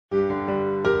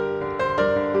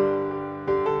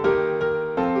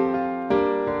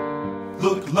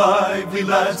Look lively,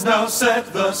 lads, now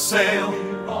set the sail.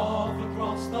 We're off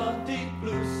across the deep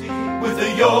blue sea. With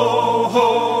a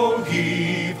yo-ho,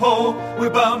 heave-ho, we're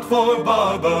bound for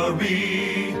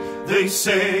Barbary. They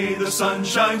say the sun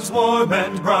shines warm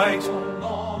and bright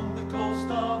Along the coast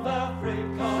of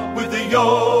Africa. with a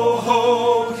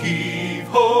yo-ho,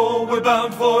 heave-ho, we're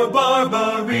bound for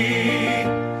Barbary.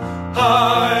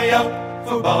 High up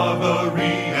for Barbary,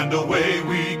 and away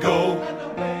we go. And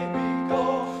away we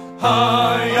go.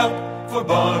 High up for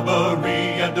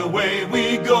Barbary, and away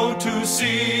we go to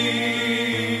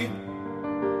sea.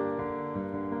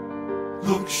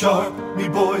 Look sharp, me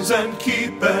boys, and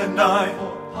keep an eye.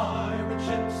 For pirate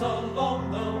ships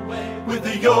along the way. With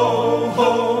the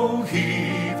yo-ho,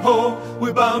 heave-ho,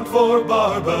 we're bound for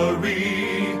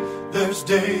Barbary. There's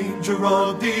danger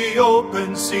on the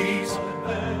open seas.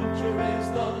 Adventure is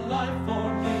the life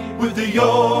for me. With the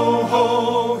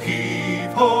yo-ho,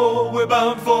 heave-ho, we're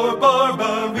bound for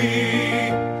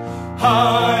Barbary.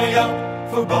 High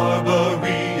up for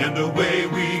Barbary, and away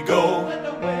we go. And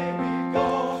away we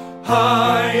go.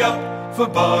 High up for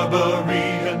Barbary,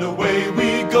 and away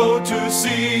we go to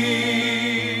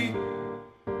sea.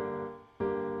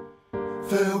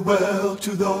 Farewell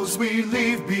to those we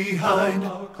leave behind.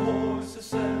 Our course is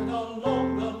set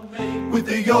along the main. With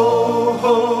the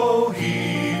yo-ho,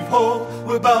 heave-ho,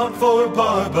 we're bound for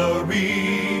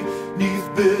Barbary. Neath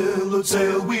billowed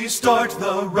sail we start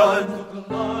the run. Look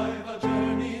alive, our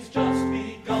journey's just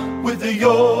begun. With the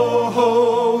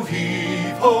yo-ho,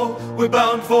 heave-ho, we're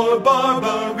bound for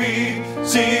Barbary.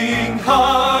 Sing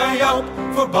high up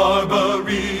for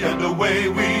Barbary, and away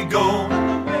we go.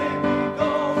 And away we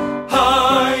go.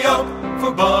 High up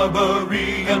for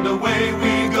Barbary, and away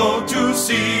we go to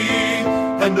sea.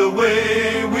 And away